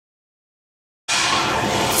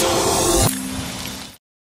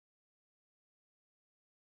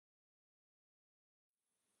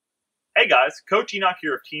guys, Coach Enoch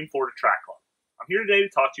here of Team Florida Track Club. I'm here today to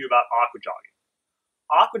talk to you about Aqua Jogging.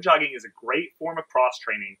 Aqua Jogging is a great form of cross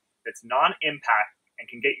training that's non-impact and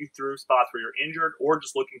can get you through spots where you're injured or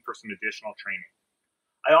just looking for some additional training.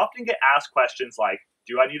 I often get asked questions like,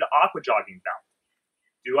 do I need an Aqua Jogging belt?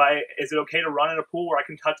 Is it okay to run in a pool where I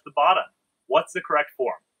can touch the bottom? What's the correct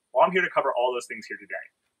form? Well, I'm here to cover all those things here today.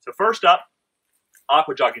 So first up,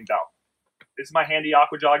 Aqua Jogging belt. This is my handy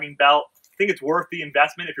Aqua Jogging belt. I think it's worth the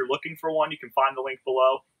investment. If you're looking for one, you can find the link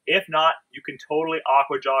below. If not, you can totally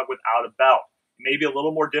Aqua Jog without a belt. It may be a little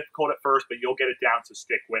more difficult at first, but you'll get it down, so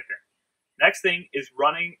stick with it. Next thing is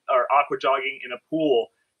running or Aqua Jogging in a pool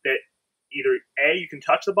that either A, you can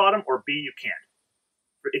touch the bottom, or B, you can't.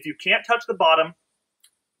 If you can't touch the bottom,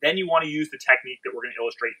 then you want to use the technique that we're going to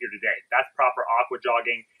illustrate here today. That's proper Aqua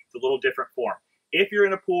Jogging. It's a little different form. If you're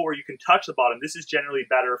in a pool where you can touch the bottom, this is generally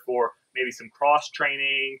better for maybe some cross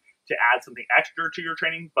training, to add something extra to your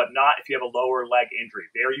training, but not if you have a lower leg injury.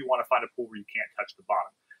 There you want to find a pool where you can't touch the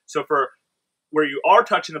bottom. So for where you are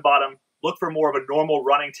touching the bottom, look for more of a normal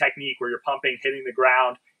running technique where you're pumping, hitting the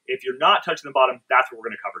ground. If you're not touching the bottom, that's what we're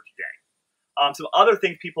going to cover today. Some other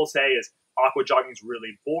things people say is, Aqua Jogging is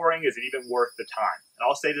really boring. Is it even worth the time? And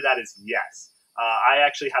I'll say to that is yes. I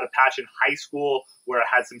actually had a patch in high school where I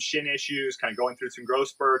had some shin issues, kind of going through some growth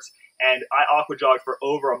spurts, and I Aqua jogged for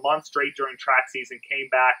over a month straight during track season, came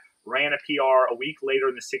back, ran a PR a week later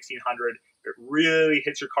in the 1600. It really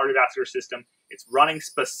hits your cardiovascular system. It's running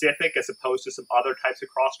specific as opposed to some other types of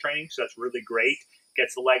cross training, so that's really great.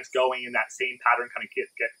 Gets the legs going in that same pattern, kind of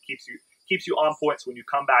keeps you on point, so when you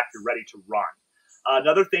come back, you're ready to run.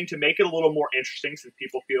 Another thing to make it a little more interesting, since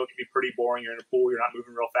people feel it can be pretty boring, you're in a pool, you're not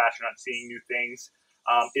moving real fast, you're not seeing new things,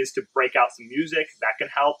 is to break out some music. That can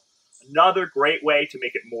help. Another great way to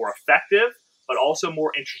make it more effective, but also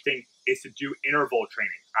more interesting, is to do interval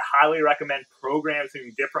training. I highly recommend programming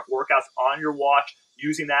different workouts on your watch,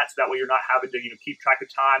 using that so that way you're not having to keep track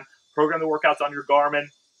of time. Program the workouts on your Garmin.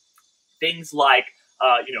 Things like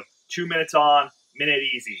 2 minutes on, minute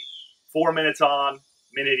easy, 4 minutes on,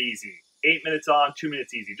 minute easy, 8 minutes on, 2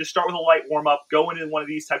 minutes easy. Just start with a light warm-up. Go into one of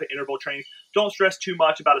these type of interval trainings. Don't stress too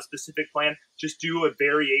much about a specific plan. Just do a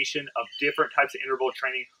variation of different types of interval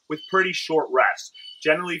training with pretty short rests.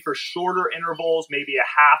 Generally for shorter intervals, maybe a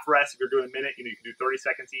half rest. If you're doing a minute, you can do 30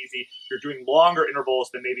 seconds easy. If you're doing longer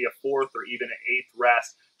intervals, then maybe a fourth or even an eighth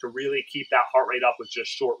rest to really keep that heart rate up with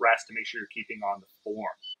just short rest to make sure you're keeping on the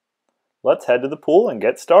form. Let's head to the pool and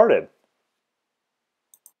get started.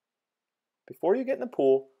 Before you get in the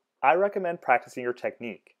pool, I recommend practicing your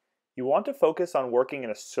technique. You want to focus on working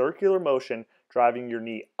in a circular motion, driving your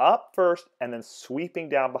knee up first and then sweeping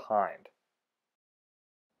down behind.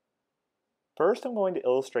 First, I'm going to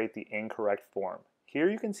illustrate the incorrect form. Here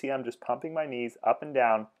you can see I'm just pumping my knees up and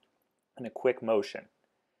down in a quick motion.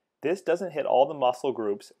 This doesn't hit all the muscle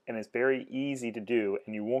groups and is very easy to do,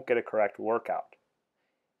 and you won't get a correct workout.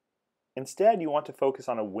 Instead, you want to focus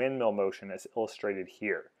on a windmill motion as illustrated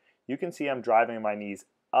here. You can see I'm driving my knees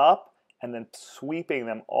up and then sweeping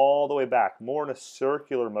them all the way back, more in a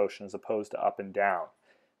circular motion as opposed to up and down.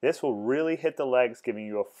 This will really hit the legs, giving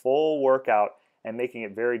you a full workout and making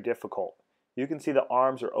it very difficult. You can see the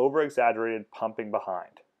arms are over-exaggerated, pumping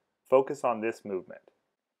behind. Focus on this movement.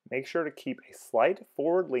 Make sure to keep a slight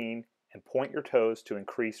forward lean and point your toes to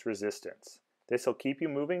increase resistance. This will keep you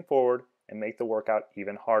moving forward and make the workout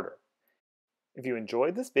even harder. If you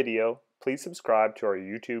enjoyed this video, please subscribe to our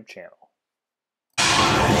YouTube channel.